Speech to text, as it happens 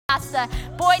Pastor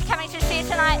Boyd coming to share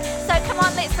tonight. So come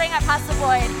on, let's bring up Pastor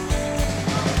Boyd.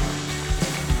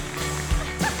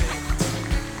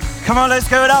 Come on, let's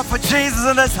give it up for Jesus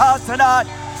in this house tonight.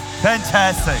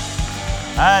 Fantastic.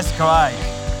 That's great.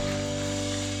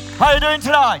 How are you doing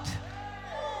tonight?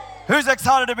 Who's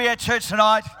excited to be at church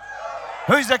tonight?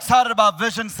 Who's excited about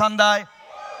Vision Sunday?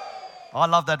 I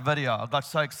love that video. I got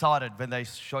so excited when they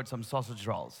showed some sausage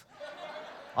rolls.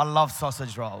 I love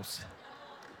sausage rolls.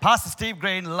 Pastor Steve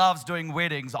Green loves doing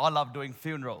weddings. I love doing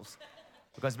funerals.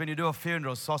 Because when you do a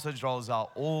funeral, sausage rolls are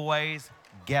always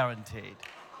guaranteed.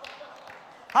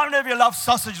 How many of you love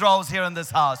sausage rolls here in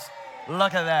this house?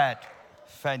 Look at that.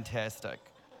 Fantastic.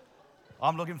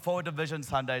 I'm looking forward to Vision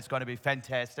Sunday. It's going to be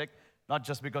fantastic. Not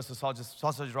just because of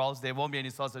sausage rolls. There won't be any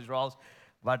sausage rolls.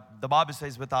 But the Bible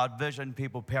says without vision,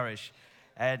 people perish.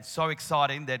 And so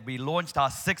exciting that we launched our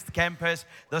 6th campus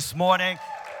this morning.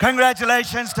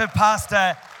 Congratulations to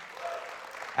Pastor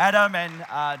Adam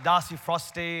and Darcy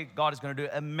Frosty. God is going to do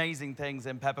amazing things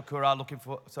in Papakura.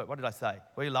 So what did I say?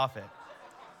 What are you laughing at?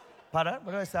 Pardon?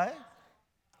 What did I say?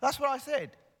 That's what I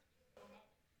said.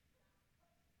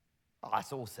 Oh,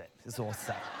 it's all set. It's all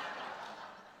set.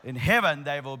 In heaven,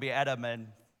 they will be Adam and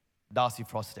Darcy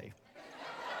Frosty.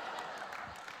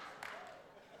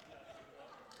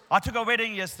 I took a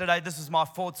wedding yesterday. This is my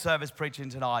 4th service preaching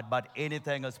tonight, but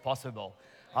anything is possible.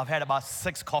 I've had about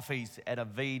 6 coffees and a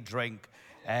V drink,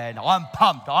 and I'm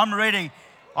pumped. I'm ready.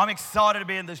 I'm excited to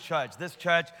be in this church.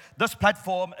 This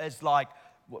platform is like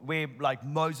where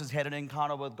Moses had an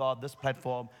encounter with God. This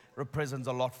platform represents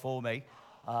a lot for me.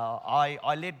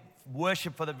 I led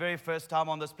worship for the very first time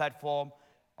on this platform.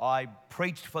 I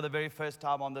preached for the very first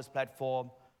time on this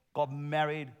platform. Got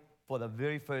married for the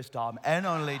very first time and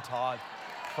only time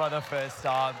for the first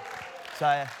time.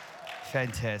 So,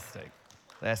 fantastic.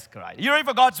 That's great. You ready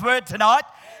for God's word tonight?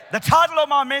 The title of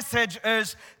my message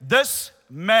is, This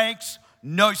Makes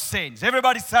No Sense.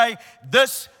 Everybody say,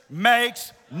 this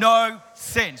makes no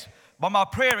sense. But my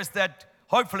prayer is that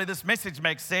hopefully this message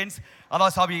makes sense.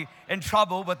 Otherwise I'll be in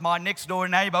trouble with my next door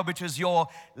neighbor, which is your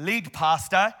lead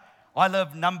pastor. I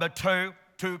live number 2,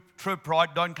 True Pride,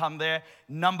 don't come there.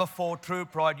 Number 4, True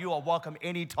Pride, you are welcome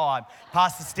anytime.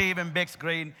 Pastor Steve and Bex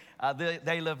Green,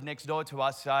 they live next door to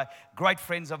us. Great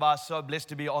friends of ours, so blessed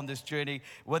to be on this journey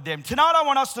with them. Tonight I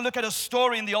want us to look at a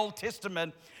story in the Old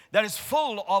Testament that is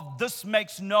full of this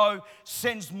makes no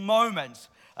sense moments.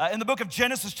 In the book of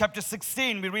Genesis chapter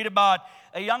 16, we read about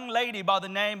a young lady by the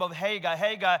name of Hagar.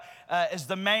 Hagar is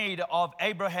the maid of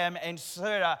Abraham and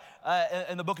Sarah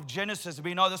in the book of Genesis.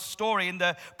 We know the story. In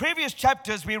the previous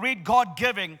chapters, we read God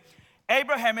giving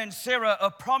Abraham and Sarah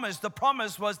a promise. The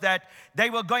promise was that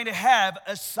they were going to have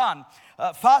a son.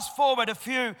 Fast forward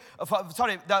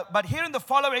but here in the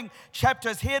following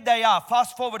chapters, here they are.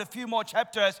 Fast forward a few more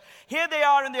chapters. Here they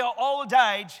are in their old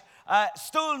age.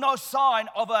 Still no sign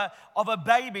of a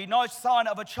baby, no sign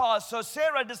of a child. So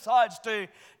Sarah decides to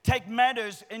take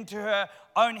matters into her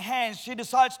own hands. She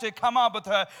decides to come up with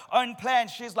her own plan.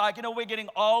 She's like, we're getting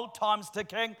old, time's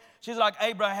ticking. She's like,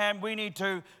 Abraham, we need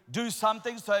to do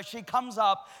something. So she comes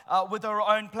up with her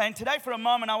own plan. Today, for a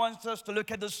moment, I want us to look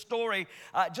at this story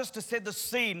just to set the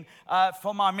scene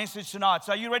for my message tonight.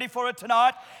 So are you ready for it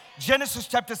tonight? Genesis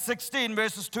chapter 16,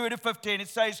 verses 2 to 15, it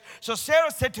says, So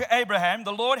Sarah said to Abraham,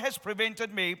 the Lord has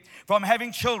prevented me from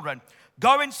having children.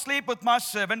 Go and sleep with my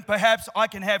servant. Perhaps I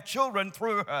can have children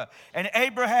through her. And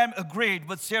Abraham agreed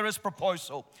with Sarah's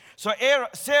proposal. So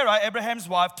Sarah, Abraham's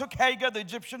wife, took Hagar, the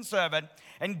Egyptian servant,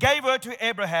 and gave her to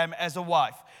Abraham as a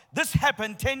wife. This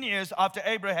happened 10 years after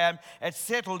Abraham had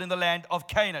settled in the land of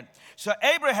Canaan. So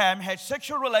Abraham had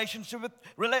sexual relations with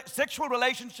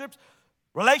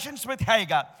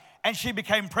Hagar, and she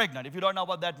became pregnant. If you don't know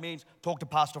what that means, talk to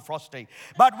Pastor Frosty.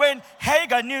 But when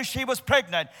Hagar knew she was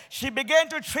pregnant, she began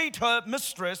to treat her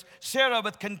mistress, Sarah,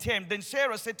 with contempt. Then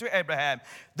Sarah said to Abraham,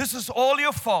 this is all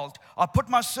your fault. I put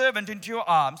my servant into your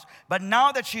arms, but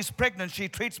now that she's pregnant, she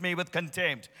treats me with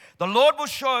contempt. The Lord will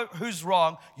show who's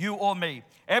wrong, you or me.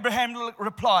 Abraham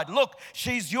replied, look,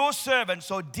 she's your servant,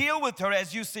 so deal with her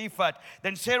as you see fit.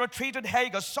 Then Sarah treated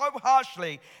Hagar so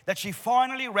harshly that she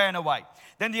finally ran away.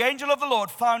 Then the angel of the Lord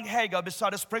found Hagar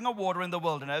beside a spring of water in the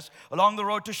wilderness along the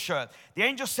road to Shur. The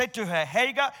angel said to her,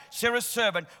 Hagar, Sarah's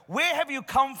servant, where have you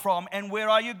come from and where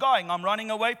are you going? I'm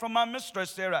running away from my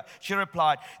mistress, Sarah, she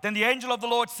replied. Then the angel of the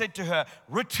Lord said to her,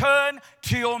 return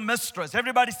to your mistress.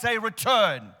 Everybody say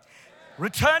return.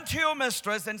 Return to your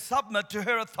mistress and submit to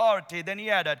her authority. Then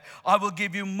he added, I will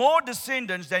give you more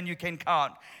descendants than you can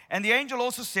count. And the angel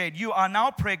also said, you are now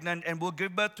pregnant and will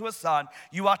give birth to a son.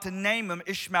 You are to name him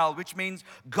Ishmael, which means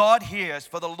God hears,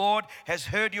 for the Lord has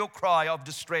heard your cry of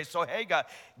distress. So Hagar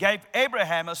gave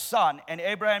Abraham a son, and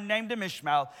Abraham named him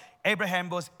Ishmael. Abraham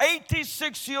was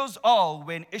 86 years old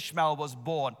when Ishmael was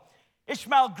born.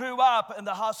 Ishmael grew up in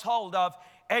the household of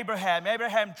Abraham.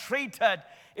 Abraham treated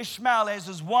Ishmael as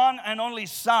his one and only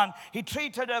son. He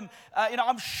treated him,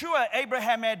 I'm sure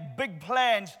Abraham had big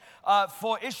plans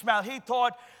for Ishmael. He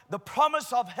thought the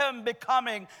promise of him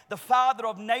becoming the father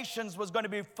of nations was going to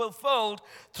be fulfilled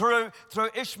through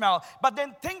Ishmael. But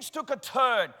then things took a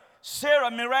turn.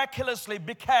 Sarah miraculously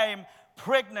became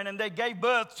pregnant, and they gave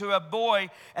birth to a boy,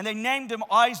 and they named him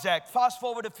Isaac. Fast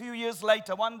forward a few years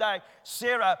later, one day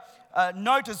Sarah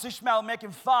noticed Ishmael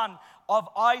making fun of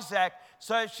Isaac.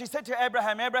 So she said to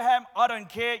Abraham, Abraham, I don't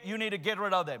care, you need to get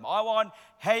rid of them. I want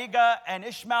Hagar and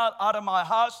Ishmael out of my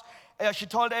house. She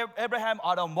told Abraham,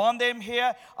 I don't want them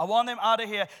here, I want them out of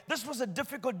here. This was a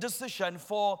difficult decision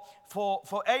for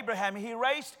Abraham. He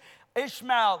raised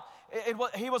Ishmael.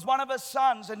 He was one of his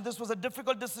sons, and this was a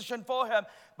difficult decision for him.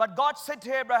 But God said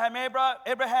to Abraham,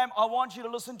 Abraham, I want you to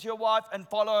listen to your wife and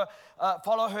follow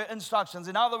her instructions.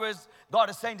 In other words, God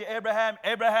is saying to Abraham,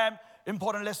 Abraham,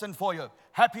 important lesson for you.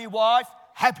 Happy wife,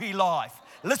 happy life.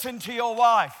 Listen to your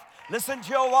wife. Listen to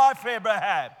your wife,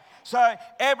 Abraham. So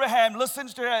Abraham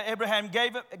listens to her. Abraham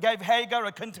gave Hagar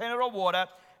a container of water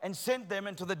and sent them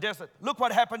into the desert. Look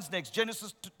what happens next.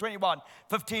 Genesis 21,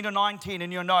 15 to 19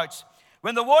 in your notes.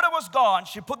 When the water was gone,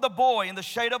 she put the boy in the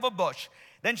shade of a bush.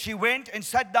 Then she went and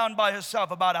sat down by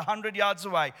herself about 100 yards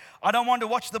away. I don't want to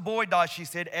watch the boy die, she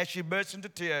said, as she burst into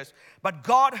tears. But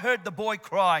God heard the boy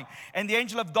crying, and the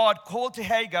angel of God called to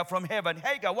Hagar from heaven,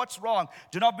 Hagar, what's wrong?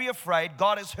 Do not be afraid.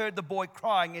 God has heard the boy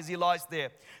crying as he lies there.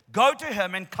 Go to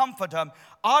him and comfort him.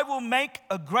 I will make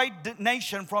a great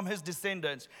nation from his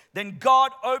descendants. Then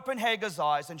God opened Hagar's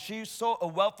eyes, and she saw a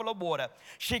well full of water.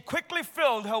 She quickly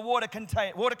filled her water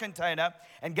container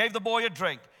and gave the boy a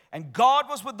drink. And God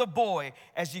was with the boy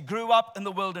as he grew up in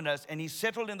the wilderness, and he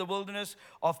settled in the wilderness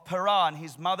of Paran.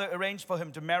 His mother arranged for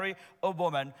him to marry a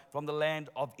woman from the land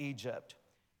of Egypt.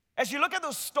 As you look at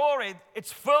the story,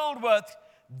 it's filled with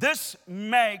this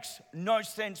makes no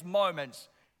sense moments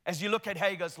as you look at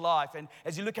Hagar's life and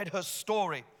as you look at her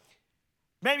story.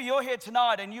 Maybe you're here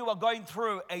tonight and you are going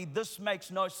through a this makes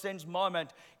no sense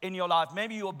moment in your life.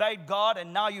 Maybe you obeyed God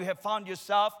and now you have found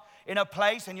yourself in a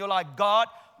place and you're like, God,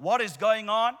 what is going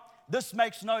on? This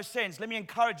makes no sense. Let me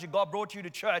encourage you. God brought you to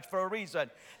church for a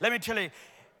reason. Let me tell you,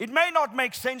 it may not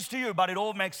make sense to you, but it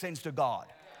all makes sense to God.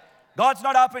 God's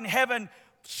not up in heaven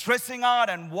stressing out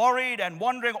and worried and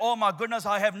wondering, oh my goodness,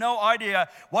 I have no idea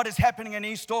what is happening in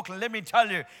East Auckland. Let me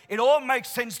tell you, it all makes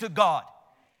sense to God.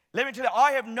 Let me tell you,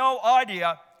 I have no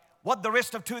idea what the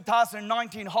rest of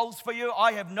 2019 holds for you.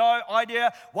 I have no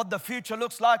idea what the future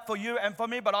looks like for you and for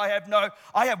me, but I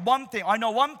have one thing. I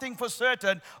know one thing for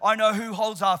certain. I know who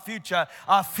holds our future.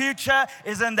 Our future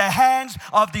is in the hands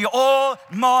of the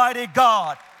Almighty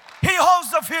God. He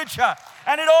holds the future,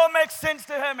 and it all makes sense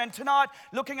to him. And tonight,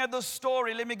 looking at this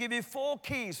story, let me give you 4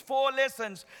 keys, 4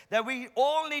 lessons that we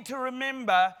all need to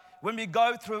remember when we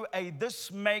go through a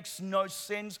this makes no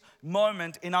sense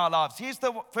moment in our lives. Here's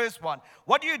the first one.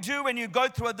 What do you do when you go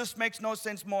through a this makes no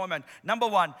sense moment? Number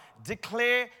 1,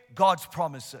 declare God's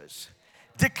promises.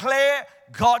 Declare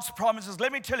God's promises.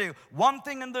 Let me tell you, one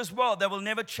thing in this world that will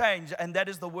never change, and that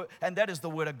is the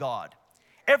word of God.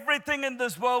 Everything in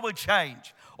this world will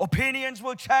change. Opinions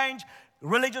will change.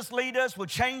 Religious leaders will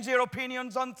change their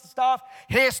opinions on stuff.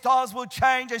 Hairstyles will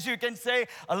change. As you can see,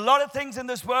 a lot of things in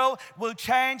this world will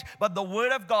change. But the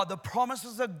word of God, the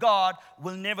promises of God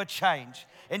will never change.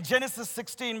 In Genesis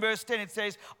 16 verse 10, it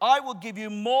says, I will give you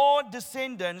more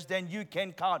descendants than you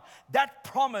can count. That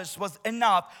promise was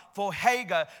enough for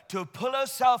Hagar to pull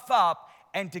herself up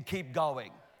and to keep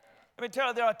going. Let me tell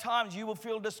you, there are times you will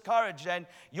feel discouraged and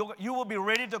you will be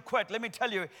ready to quit. Let me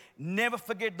tell you, never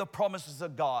forget the promises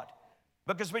of God.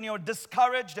 Because when you're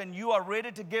discouraged and you are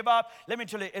ready to give up, let me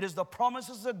tell you, it is the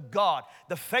promises of God,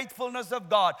 the faithfulness of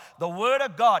God, the word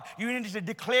of God. You need to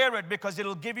declare it because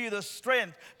it'll give you the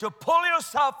strength to pull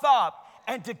yourself up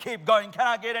and to keep going. Can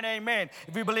I get an amen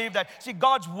if you believe that? See,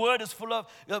 God's word is full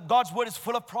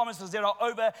of promises. There are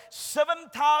over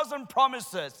 7,000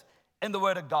 promises in the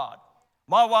word of God.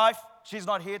 My wife, she's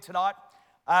not here tonight.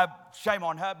 Shame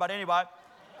on her, but anyway.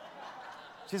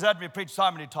 She's heard me preach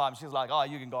so many times. She's like, oh,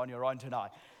 you can go on your own tonight.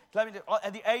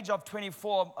 At the age of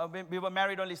 24, we were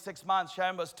married only 6 months.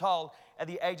 Sharon was told at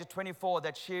the age of 24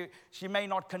 that she may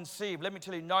not conceive. Let me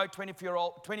tell you, no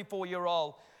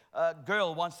 24-year-old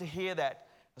girl wants to hear that.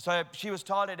 So she was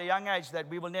told at a young age that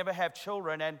we will never have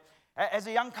children. And as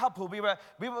a young couple, we were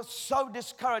so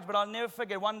discouraged. But I'll never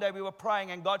forget, one day we were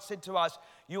praying and God said to us,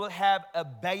 you will have a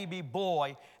baby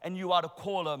boy and you are to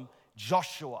call him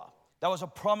Joshua. That was a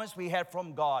promise we had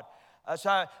from God.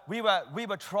 So we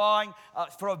were trying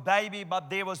for a baby, but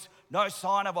there was no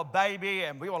sign of a baby,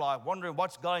 and we were like wondering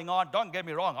what's going on. Don't get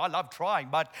me wrong, I love trying,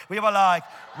 but we were like,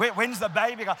 when's the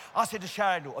baby? I said to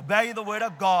Sharon, obey the word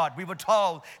of God. We were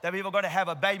told that we were going to have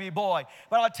a baby boy.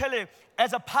 But I tell you,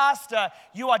 as a pastor,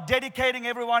 you are dedicating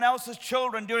everyone else's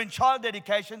children during child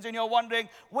dedications, and you're wondering,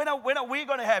 when are we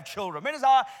going to have children? When is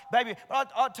our baby?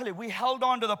 But I'll tell you, we held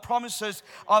on to the promises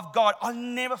of God. I'll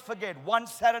never forget, one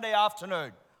Saturday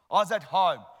afternoon, I was at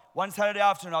home. One Saturday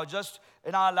afternoon, I was just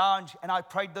in our lounge, and I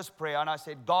prayed this prayer, and I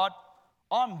said, God,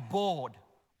 I'm bored.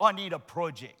 I need a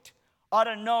project. Out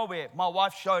of nowhere, my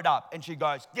wife showed up, and she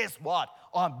goes, guess what?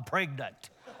 I'm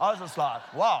pregnant. I was just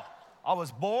like, wow. I was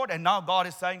bored, and now God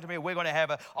is saying to me, we're going to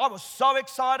have I was so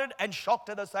excited and shocked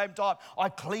at the same time. I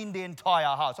cleaned the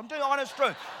entire house. I'm telling you the honest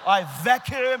truth. I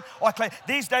vacuum, I clean.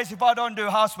 These days, if I don't do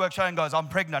housework, Sharon goes, I'm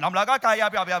pregnant. I'm like, okay,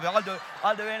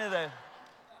 I'll do anything.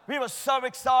 We were so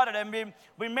excited, and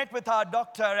we met with our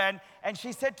doctor, and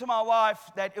she said to my wife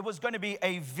that it was going to be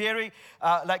a very,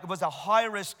 it was a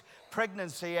high-risk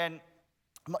pregnancy, and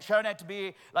Sharon had to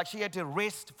be, she had to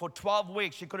rest for 12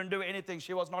 weeks. She couldn't do anything.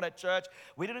 She was not at church.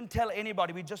 We didn't tell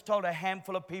anybody. We just told a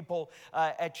handful of people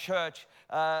at church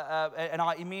and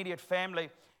our immediate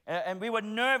family. And we were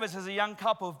nervous as a young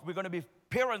couple. We're going to be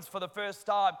parents for the first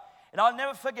time. And I'll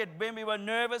never forget when we were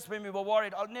nervous, when we were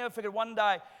worried. I'll never forget one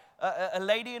day, a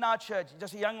lady in our church,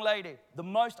 just a young lady, the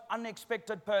most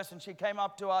unexpected person, she came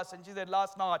up to us and she said,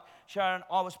 last night, Sharon,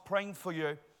 I was praying for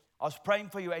you. I was praying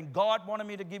for you, and God wanted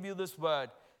me to give you this word.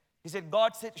 She said,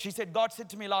 God said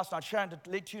to me last night, Sharon, to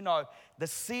let you know, the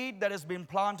seed that has been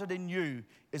planted in you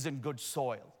is in good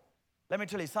soil. Let me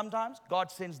tell you, sometimes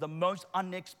God sends the most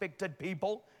unexpected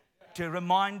people to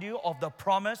remind you of the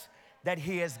promise that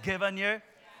He has given you.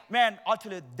 Man, I'll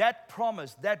tell you, that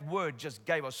promise, that word just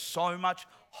gave us so much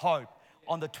hope.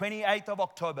 On the 28th of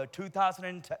October,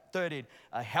 2013,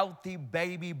 a healthy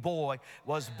baby boy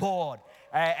was born.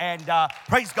 And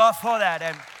praise God for that.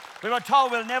 And we were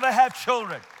told we'll never have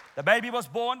children. The baby was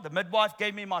born. The midwife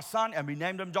gave me my son, and we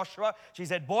named him Joshua. She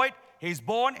said, Boyd, he's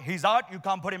born, he's out, you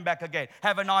can't put him back again.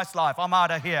 Have a nice life, I'm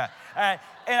out of here. And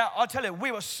I'll tell you,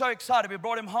 we were so excited. We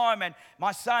brought him home, and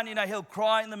my son, he'll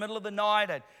cry in the middle of the night.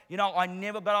 And, I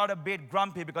never got out of bed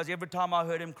grumpy, because every time I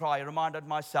heard him cry, I reminded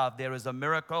myself, there is a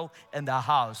miracle in the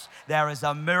house. There is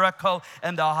a miracle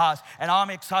in the house. And I'm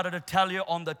excited to tell you,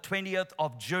 on the 20th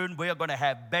of June, we are going to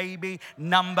have baby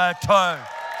number 2.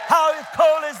 How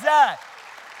cool is that?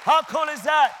 How cool is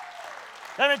that?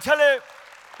 Let me tell you,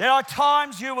 there are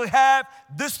times you will have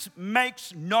this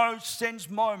makes no sense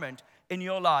moment in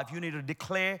your life. You need to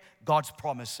declare God's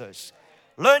promises.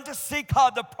 Learn to seek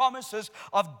out the promises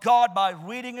of God by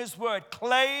reading His Word.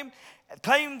 Claim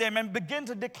them and begin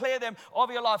to declare them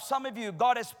over your life. Some of you,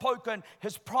 God has spoken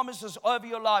His promises over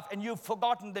your life and you've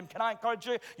forgotten them. Can I encourage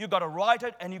you? You've got to write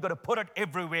it and you've got to put it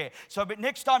everywhere. So but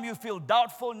next time you feel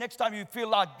doubtful, next time you feel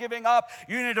like giving up,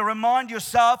 you need to remind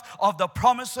yourself of the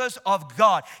promises of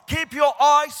God. Keep your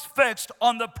eyes fixed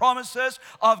on the promises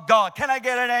of God. Can I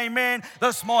get an amen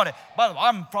this morning? By the way,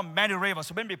 I'm from Manu River,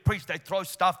 so when we preach, they throw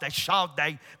stuff, they shout,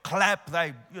 they clap,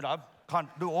 they,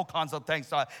 can't do all kinds of things.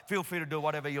 So feel free to do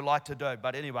whatever you like to do.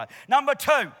 But anyway, number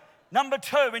two,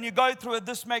 when you go through a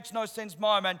this makes no sense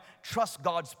moment, trust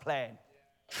God's plan.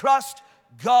 Trust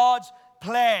God's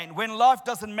plan. When life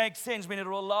doesn't make sense, we need to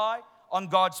rely on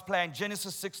God's plan.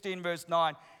 Genesis 16 verse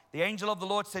 9, the angel of the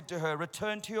Lord said to her,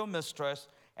 return to your mistress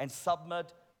and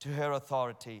submit to her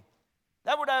authority.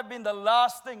 That would have been the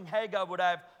last thing Hagar would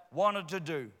have wanted to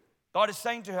do. God is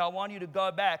saying to her, I want you to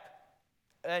go back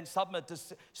and submit to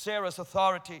Sarah's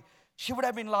authority. She would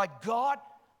have been like, God,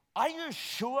 are you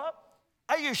sure?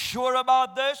 Are you sure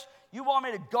about this? You want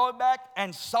me to go back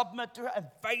and submit to her and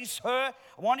face her?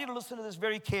 I want you to listen to this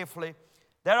very carefully.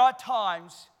 There are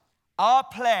times our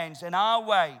plans and our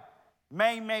way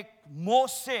may make more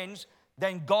sense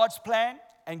than God's plan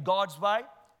and God's way.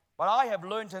 But I have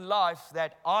learned in life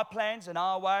that our plans and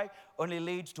our way only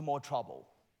leads to more trouble.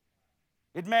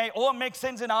 It may all make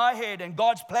sense in our head, and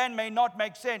God's plan may not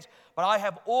make sense. But I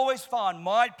have always found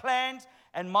my plans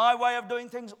and my way of doing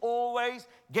things always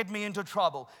get me into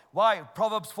trouble. Why?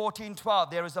 Proverbs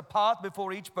 14:12, there is a path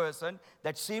before each person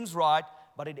that seems right,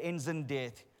 but it ends in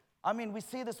death. I mean, we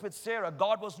see this with Sarah.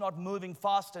 God was not moving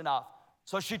fast enough.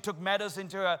 So she took matters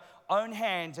into her own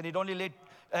hands, and it only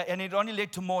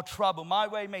led to more trouble. My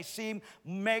way may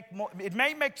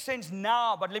make sense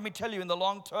now, but let me tell you, in the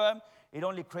long term, it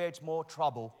only creates more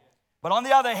trouble. But on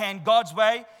the other hand, God's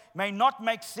way may not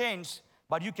make sense,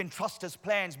 but you can trust His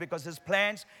plans, because His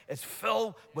plans is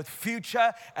filled with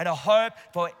future and a hope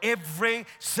for every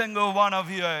single one of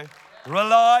you.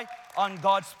 Rely on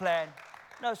God's plan.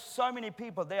 You know, so many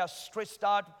people, they are stressed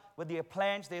out with their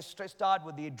plans. They're stressed out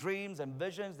with their dreams and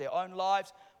visions, their own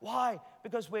lives. Why?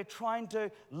 Because we're trying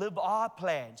to live our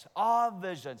plans, our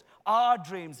visions, our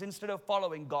dreams, instead of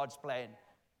following God's plan.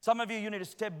 Some of you need to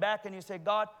step back and you say,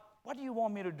 God, what do you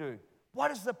want me to do? What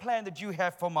is the plan that you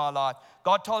have for my life?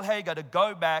 God told Hagar to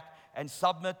go back and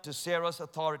submit to Sarah's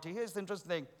authority. Here's the interesting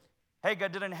thing. Hagar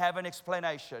didn't have an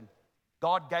explanation.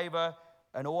 God gave her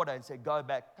an order and said, go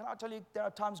back. Can I tell you, there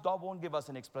are times God won't give us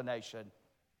an explanation.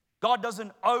 God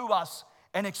doesn't owe us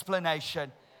an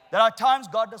explanation. There are times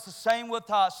God does the same with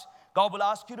us. God will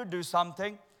ask you to do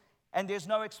something, and there's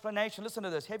no explanation. Listen to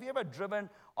this. Have you ever driven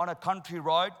on a country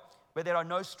road where there are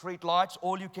no street lights?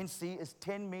 All you can see is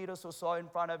 10 meters or so in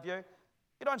front of you.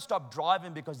 You don't stop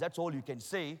driving because that's all you can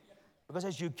see. Because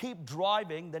as you keep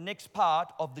driving, the next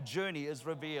part of the journey is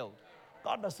revealed.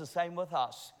 God does the same with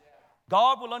us.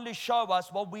 God will only show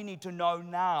us what we need to know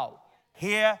now,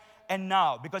 here and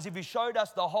now. Because if He showed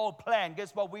us the whole plan,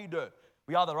 guess what we do?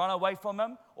 We either run away from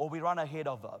Him or we run ahead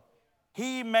of Him.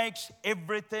 He makes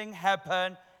everything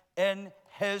happen in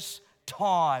His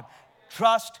time.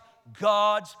 Trust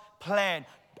God's plan.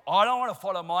 I don't want to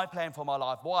follow my plan for my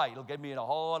life. Why? It'll get me in a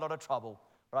whole lot of trouble.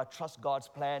 But I trust God's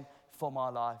plan for my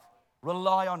life.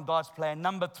 Rely on God's plan.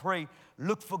 Number 3,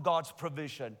 look for God's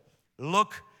provision.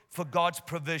 Look for God's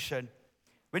provision.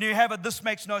 When you have a this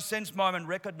makes no sense moment,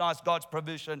 recognize God's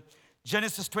provision.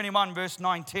 Genesis 21, verse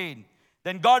 19.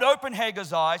 Then God opened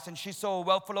Hagar's eyes, and she saw a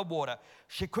well full of water.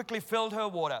 She quickly filled her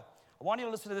water. I want you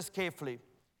to listen to this carefully.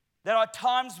 There are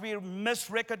times we're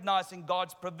misrecognizing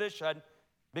God's provision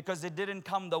because it didn't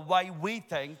come the way we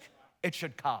think it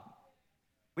should come.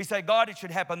 We say, God, it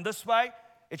should happen this way.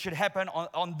 It should happen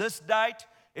on this date.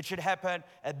 It should happen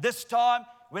at this time,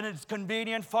 when it's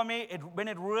convenient for me, when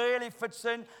it really fits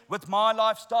in with my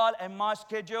lifestyle and my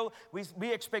schedule.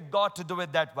 We expect God to do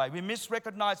it that way. We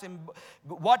misrecognize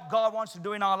what God wants to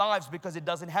do in our lives because it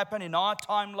doesn't happen in our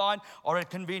timeline or a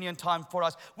convenient time for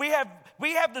us. We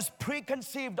have this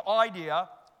preconceived idea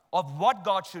of what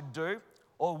God should do,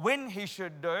 or when He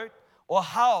should do it, or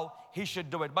how He should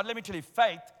do it. But let me tell you,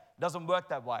 faith doesn't work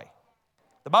that way.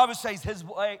 The Bible says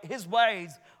His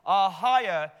ways are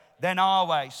higher than our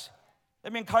ways.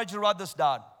 Let me encourage you to write this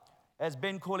down. As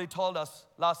Ben Cooley told us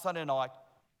last Sunday night,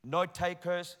 note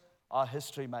takers are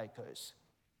history makers.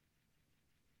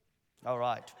 All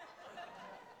right.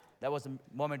 That was a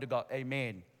moment to go,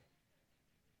 amen.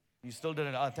 You still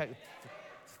didn't.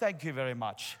 Thank you very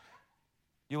much.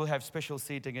 You will have special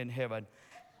seating in heaven.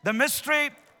 The mystery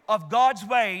of God's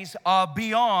ways are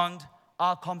beyond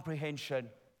our comprehension.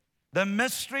 The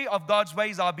mystery of God's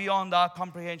ways are beyond our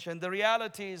comprehension. The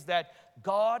reality is that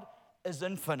God is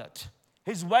infinite.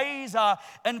 His ways are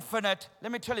infinite.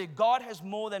 Let me tell you, God has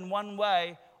more than one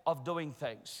way of doing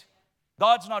things.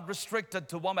 God's not restricted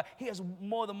to one way. He has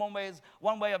more than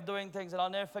one way of doing things. And I'll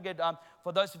never forget,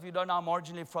 for those of you who don't know, I'm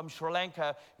originally from Sri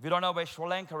Lanka. If you don't know where Sri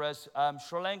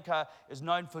Lanka is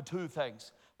known for 2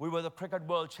 things. We were the cricket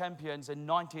world champions in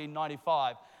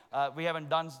 1995. We haven't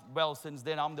done well since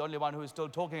then. I'm the only one who is still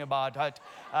talking about it.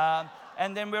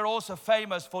 And then we're also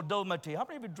famous for Dilmati. How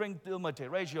many of you drink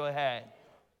Dilmati? Raise your hand.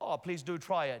 Oh, please do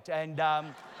try it. And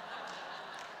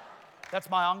that's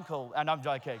my uncle, and I'm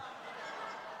joking.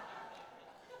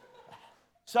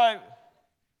 So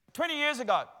 20 years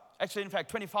ago, actually, in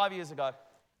fact, 25 years ago,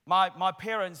 my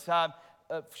parents,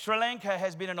 Sri Lanka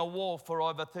has been in a war for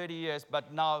over 30 years,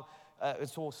 but now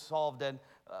it's all solved. And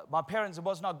my parents, it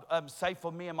was not safe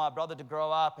for me and my brother to grow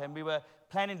up, and we were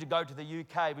planning to go to the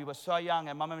UK. We were so young,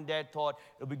 and Mum and Dad thought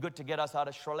it would be good to get us out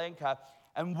of Sri Lanka.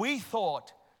 And we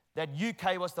thought that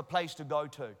UK was the place to go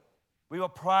to. We were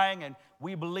praying, and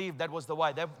we believed that was the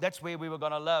way. That's where we were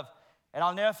going to live. And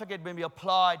I'll never forget when we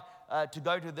applied to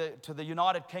go to the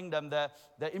United Kingdom, the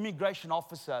immigration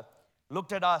officer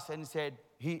looked at us and said,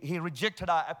 he rejected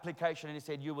our application, and he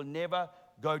said, "You will never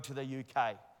go to the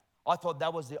UK." I thought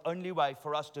that was the only way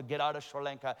for us to get out of Sri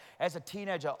Lanka. As a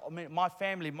teenager, I mean, my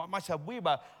family, myself, we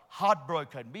were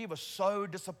heartbroken. We were so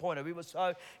disappointed. We were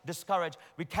so discouraged.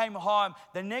 We came home.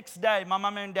 The next day, my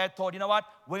mum and dad thought, you know what?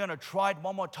 We're going to try it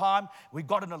one more time. We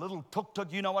got in a little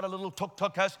tuk-tuk. You know what a little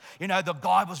tuk-tuk is? You know, the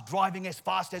guy was driving as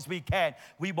fast as we can.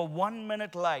 We were 1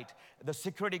 minute late. The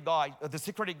security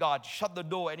guard shut the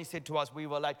door and he said to us, we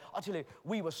were late. I tell you,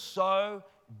 we were so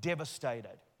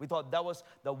devastated. We thought that was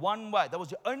the one way, that was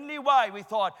the only way we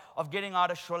thought of getting out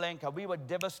of Sri Lanka. We were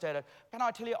devastated. Can I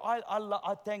tell you,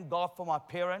 I thank God for my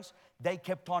parents. They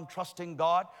kept on trusting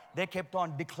God. They kept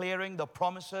on declaring the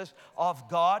promises of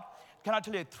God. Can I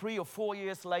tell you, 3 or 4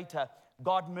 years later,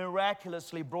 God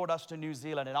miraculously brought us to New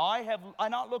Zealand. And I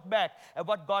now look back at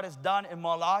what God has done in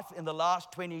my life in the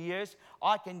last 20 years.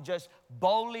 I can just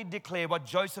boldly declare what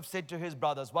Joseph said to his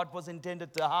brothers. What was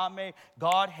intended to harm me,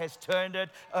 God has turned it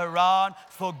around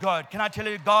for good. Can I tell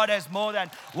you, God has more than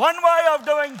one way of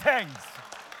doing things.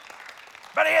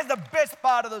 But here's the best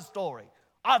part of the story.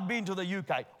 I've been to the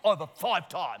UK over 5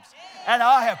 times, and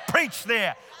I have preached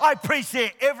there. I preach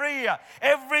there every year.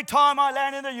 Every time I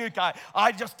land in the UK,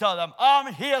 I just tell them,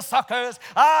 I'm here, suckers.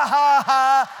 Ah, ha,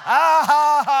 ha, ah,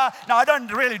 ha, ha. No, I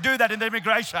don't really do that in the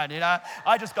immigration, you know.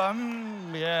 I just go,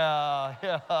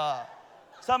 yeah.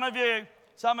 Some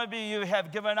of you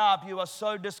have given up. You are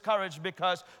so discouraged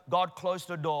because God closed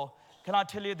the door. Can I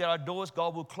tell you, there are doors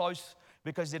God will close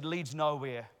because it leads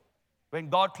nowhere. When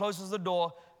God closes the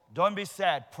door, don't be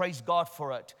sad. Praise God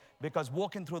for it. Because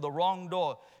walking through the wrong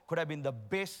door could have been the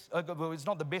best. It's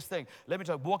not the best thing. Let me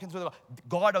tell you, walking through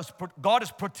God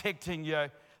is protecting you.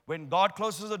 When God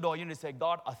closes the door, you need to say,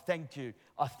 God, I thank you.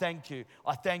 I thank you.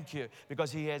 I thank you. Because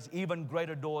He has even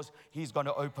greater doors He's going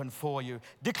to open for you.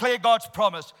 Declare God's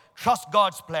promise. Trust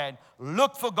God's plan.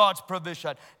 Look for God's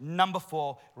provision. Number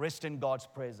 4, rest in God's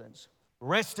presence.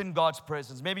 Rest in God's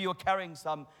presence. Maybe you're carrying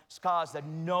some scars that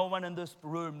no one in this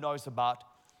room knows about.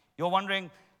 You're wondering,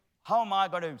 how am I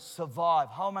going to survive?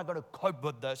 How am I going to cope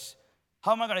with this?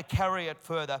 How am I going to carry it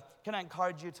further? Can I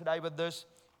encourage you today with this?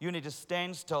 You need to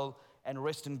stand still and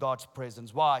rest in God's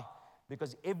presence. Why?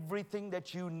 Because everything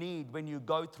that you need when you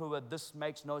go through a this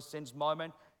makes no sense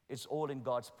moment, it's all in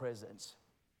God's presence.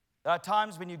 There are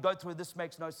times when you go through this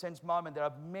makes no sense moment, there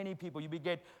are many people, you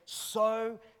get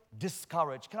so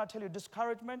discouraged. Can I tell you,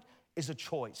 discouragement is a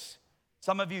choice.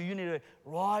 Some of you need to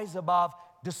rise above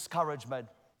discouragement.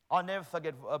 I'll never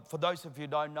forget, for those of you who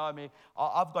don't know me,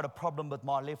 I've got a problem with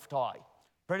my left eye.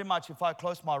 Pretty much if I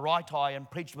close my right eye and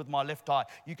preach with my left eye,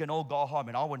 you can all go home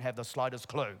and I wouldn't have the slightest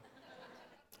clue.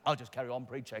 I'll just carry on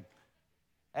preaching.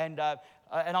 And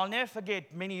I'll never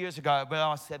forget many years ago when I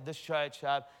was at this church,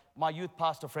 my youth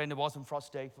pastor friend, it wasn't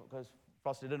Frosty, because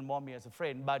Frosty didn't want me as a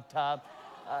friend, but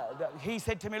he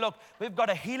said to me, look, we've got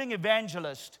a healing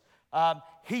evangelist.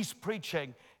 He's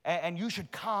preaching, and you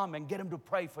should come and get him to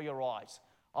pray for your eyes.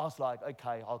 I was like,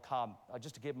 okay, I'll come.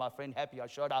 Just to get my friend happy, I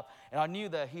showed up. And I knew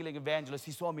the healing evangelist.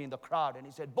 He saw me in the crowd and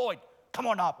he said, Boyd, come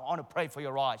on up. I want to pray for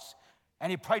your eyes.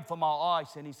 And he prayed for my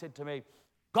eyes and he said to me,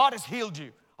 God has healed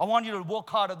you. I want you to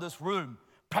walk out of this room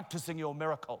practicing your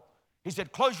miracle. He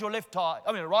said, close your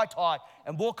right eye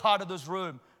and walk out of this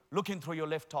room looking through your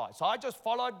left eye. So I just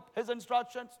followed his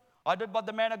instructions. I did what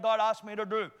the man of God asked me to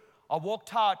do. I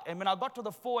walked out, and when I got to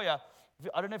the foyer,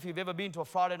 I don't know if you've ever been to a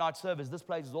Friday night service. This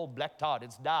place is all blacked out.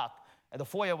 It's dark. And the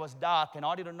foyer was dark, and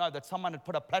I didn't know that someone had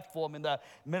put a platform in the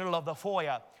middle of the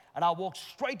foyer. And I walked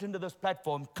straight into this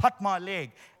platform, cut my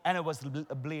leg, and it was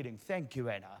bleeding. Thank you,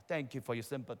 Anna. Thank you for your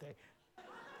sympathy.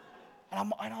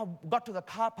 And I got to the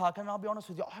car park, and I'll be honest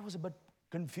with you, I was a bit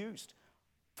confused.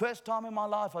 First time in my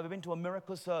life I've been to a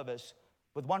miracle service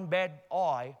with one bad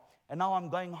eye, and now I'm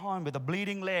going home with a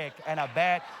bleeding leg and a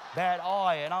bad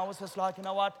eye. And I was just like, you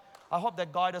know what? I hope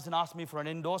that guy doesn't ask me for an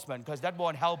endorsement, because that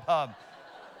won't help him.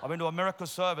 I went to a miracle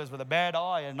service with a bad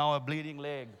eye and now a bleeding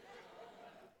leg.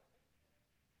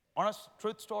 Honest,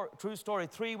 true story.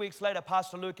 3 weeks later,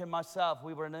 Pastor Luke and myself,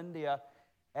 we were in India,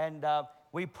 and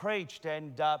we preached.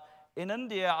 And in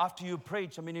India, after you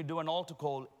preach, you do an altar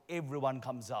call, everyone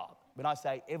comes up. When I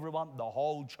say everyone, the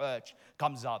whole church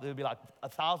comes up. There'll be like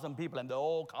 1,000 people, and they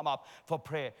all come up for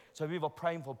prayer. So we were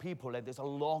praying for people, and there's a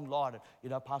long line.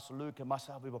 Pastor Luke and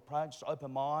myself, we were praying, just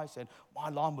opened my eyes, and my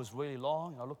line was really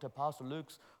long. And I looked at Pastor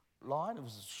Luke's line. It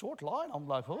was a short line. I'm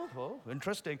like, oh,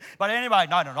 interesting. But anyway,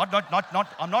 no,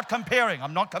 not. I'm not comparing.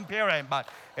 But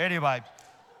anyway,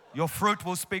 your fruit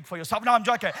will speak for yourself. No, I'm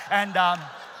joking. And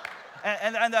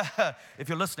if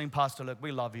you're listening, Pastor Luke,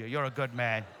 we love you. You're a good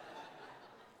man.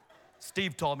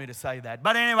 Steve told me to say that.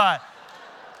 But anyway,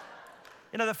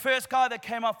 the first guy that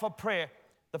came up for prayer,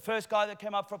 The first guy that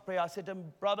came up for prayer, I said to him,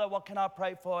 brother, what can I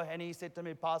pray for? And he said to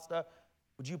me, Pastor,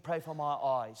 would you pray for my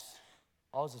eyes?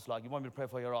 I was just like, you want me to pray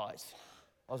for your eyes?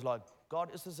 I was like, God,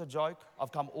 is this a joke?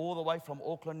 I've come all the way from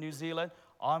Auckland, New Zealand.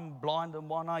 I'm blind in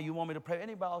one eye. You want me to pray?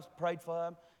 Anybody else prayed for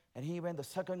him? And he went, the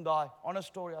second guy, honest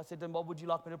story. I said to him, what would you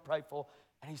like me to pray for?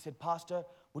 And he said, Pastor,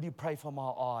 would you pray for my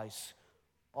eyes?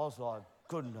 I was like,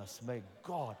 goodness me,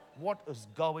 God, what is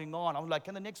going on? I'm like,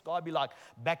 can the next guy be like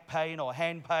back pain or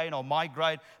hand pain or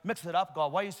migraine? Mix it up,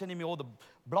 God. Why are you sending me all the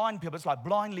blind people? It's like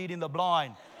blind leading the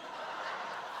blind.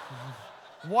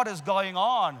 What is going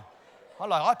on? I'm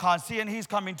like, I can't see, and he's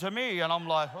coming to me. And I'm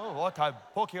like, oh, okay,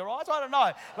 poke your eyes? I don't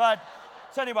know. But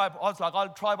so anyway, I was like, I'll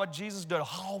try what Jesus did.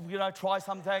 Oh, try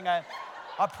something. And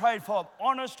I prayed for him.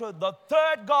 Honest truth, the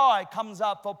third guy comes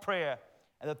up for prayer.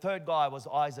 And the third guy was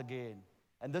eyes again.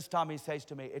 And this time he says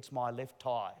to me, it's my left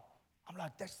eye. I'm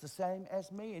like, that's the same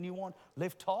as me, and you want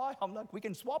left eye? I'm like, we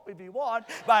can swap if you want.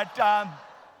 But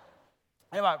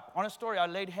anyway, honest story, I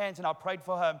laid hands and I prayed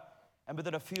for him. And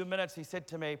within a few minutes, he said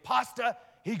to me, Pastor,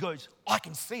 he goes, I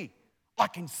can see.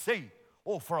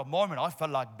 Oh, for a moment, I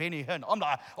felt like Benny Hinn. I'm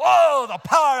like, oh, the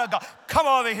power of God. Come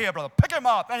over here, brother. Pick him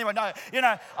up. Anyway, no,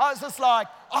 I was just like,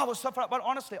 I was so far. But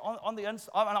honestly, on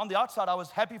the outside, I was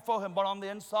happy for him. But on the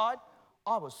inside,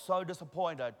 I was so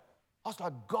disappointed. I was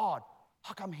like, God,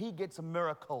 how come he gets a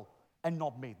miracle and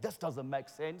not me? This doesn't make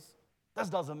sense.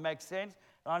 And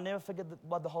I'll never forget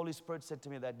what the Holy Spirit said to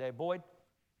me that day. Boyd,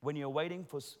 when you're waiting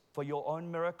for your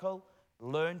own miracle,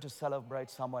 learn to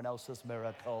celebrate someone else's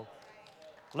miracle.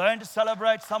 Learn to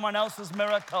celebrate someone else's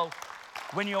miracle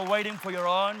when you're waiting for your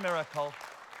own miracle.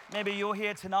 Maybe you're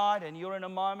here tonight and you're in a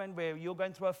moment where you're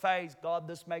going through a phase, God,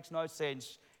 this makes no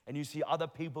sense. And you see other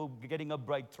people getting a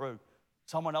breakthrough.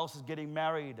 Someone else is getting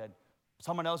married, and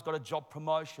someone else got a job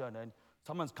promotion, and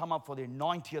someone's come up for their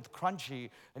 90th crunchy,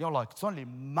 and you're like, it's only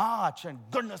March, and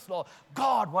goodness, Lord,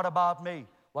 God, what about me?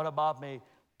 What about me?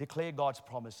 Declare God's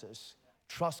promises.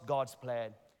 Trust God's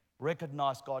plan.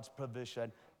 Recognize God's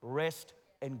provision. Rest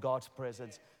in God's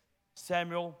presence.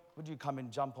 Samuel, would you come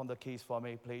and jump on the keys for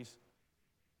me, please?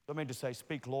 Don't mean to say,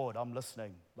 speak, Lord, I'm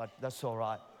listening, but that's all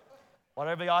right. While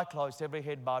every eye closed, every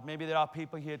head bowed, maybe there are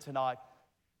people here tonight.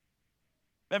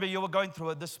 Maybe you were going through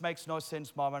it. This makes no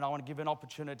sense, Mom, and I want to give you an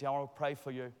opportunity. I want to pray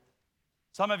for you.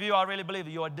 Some of you, I really believe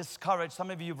that you are discouraged.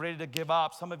 Some of you are ready to give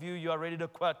up. Some of you, you are ready to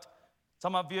quit.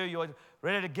 Some of you, you are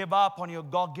ready to give up on your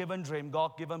God-given dream,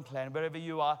 God-given plan, wherever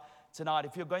you are tonight.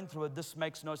 If you're going through it, this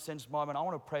makes no sense, Mom, and I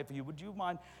want to pray for you. Would you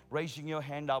mind raising your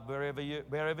hand up wherever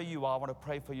you are? I want to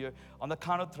pray for you. On the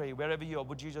count of 3, wherever you are,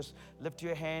 would you just lift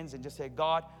your hands and just say,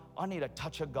 God, I need a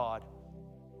touch of God.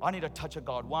 I need a touch of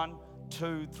God. 1,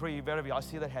 2, 3, wherever you are. I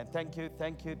see that hand. Thank you.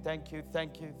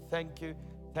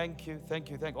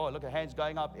 Oh, look at hands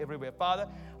going up everywhere. Father,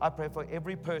 I pray for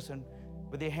every person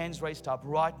with their hands raised up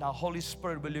right now. Holy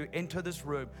Spirit, will you enter this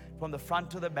room from the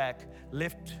front to the back,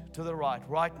 left to the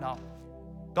right now.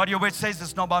 God, your word says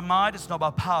it's not by might, it's not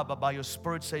by power, but by your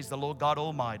Spirit, says the Lord God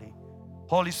Almighty.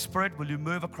 Holy Spirit, will you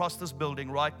move across this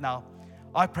building right now?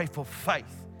 I pray for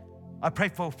faith. I pray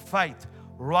for faith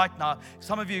right now.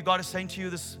 Some of you, God is saying to you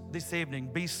this evening,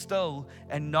 be still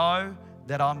and know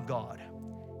that I'm God.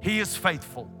 He is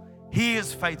faithful. He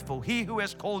is faithful. He who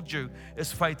has called you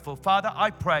is faithful. Father, I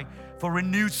pray for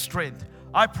renewed strength.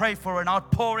 I pray for an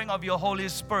outpouring of your Holy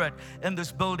Spirit in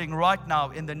this building right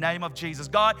now in the name of Jesus.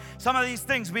 God, some of these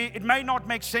things, it may not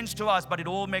make sense to us, but it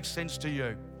all makes sense to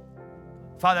you.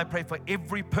 Father, I pray for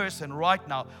every person right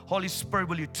now. Holy Spirit,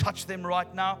 will you touch them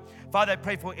right now? Father, I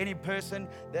pray for any person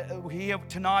here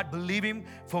tonight believing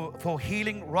for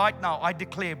healing right now. I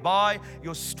declare by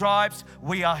your stripes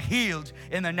we are healed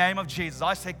in the name of Jesus.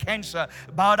 I say cancer,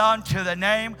 bow down to the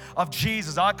name of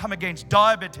Jesus. I come against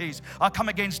diabetes. I come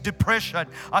against depression.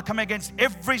 I come against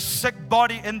every sick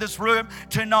body in this room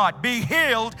tonight. Be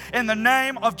healed in the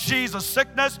name of Jesus.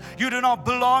 Sickness, you do not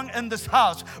belong in this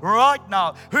house right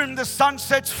now. Whom the Son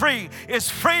sets free is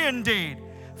free indeed.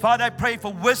 Father, I pray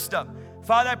for wisdom.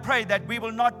 Father, I pray that we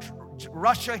will not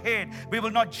rush ahead. We will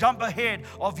not jump ahead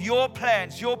of your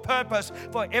plans, your purpose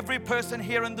for every person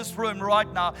here in this room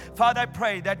right now. Father, I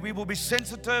pray that we will be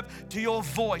sensitive to your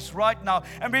voice right now,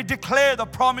 and we declare the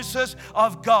promises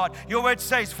of God. Your word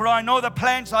says, for I know the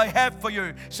plans I have for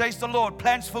you, says the Lord,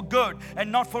 plans for good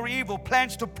and not for evil,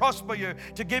 plans to prosper you,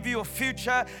 to give you a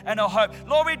future and a hope.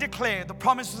 Lord, we declare the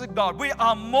promises of God. We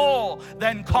are more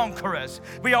than conquerors.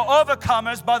 We are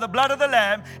overcomers by the blood of the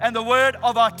Lamb and the word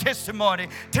of our testimony.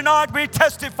 Tonight, we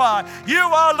testify, you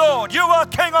are Lord, you are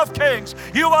King of Kings,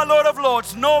 you are Lord of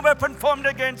Lords. No weapon formed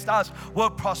against us will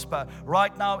prosper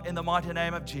right now in the mighty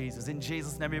name of Jesus. In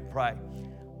Jesus' name we pray.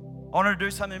 I want to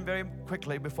do something very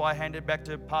quickly before I hand it back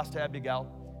to Pastor Abigail.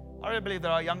 I really believe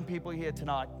there are young people here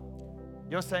tonight.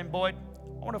 You're saying, Boyd,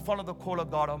 I want to follow the call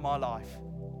of God on my life.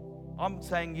 I'm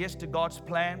saying yes to God's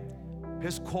plan,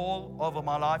 His call over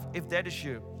my life. If that is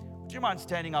you, would you mind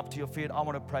standing up to your feet? I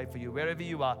want to pray for you. Wherever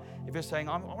you are, if you're saying,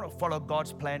 I want to follow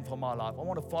God's plan for my life. I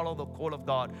want to follow the call of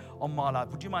God on my life.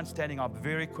 Would you mind standing up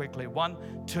very quickly?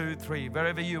 1, 2, 3.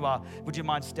 Wherever you are, would you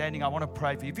mind standing? I want to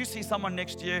pray for you. If you see someone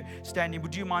next to you standing,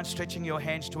 would you mind stretching your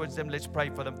hands towards them? Let's pray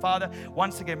for them. Father,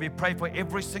 once again, we pray for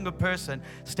every single person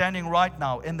standing right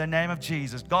now in the name of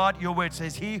Jesus. God, your word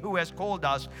says, He who has called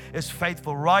us is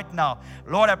faithful right now.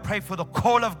 Lord, I pray for the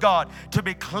call of God to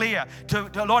be clear.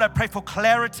 Lord, I pray for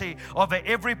clarity over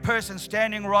every person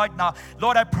standing right now.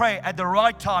 Lord, I pray at the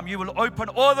right time you will open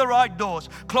all the right doors,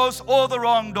 close all the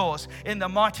wrong doors in the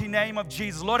mighty name of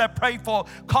Jesus. Lord, I pray for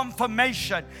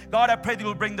confirmation. God, I pray that you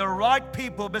will bring the right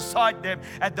people beside them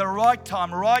at the right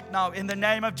time right now in the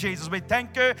name of Jesus. We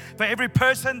thank you for every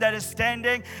person that is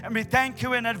standing, and we thank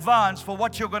you in advance for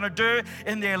what you're going to do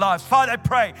in their lives. Father, I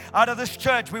pray out of this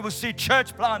church we will see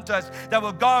church planters that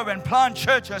will go and plant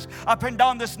churches up and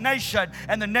down this nation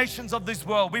and the nations of this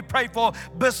world. We pray for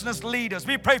business leaders.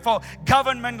 We pray for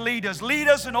government leaders,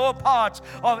 leaders in all parts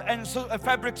of and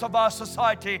fabrics of our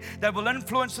society that will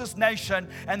influence this nation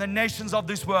and the nations of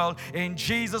this world. In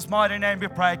Jesus' mighty name we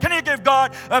pray. Can you give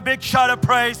God a big shout of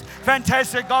praise?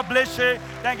 Fantastic. God bless you.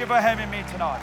 Thank you for having me tonight.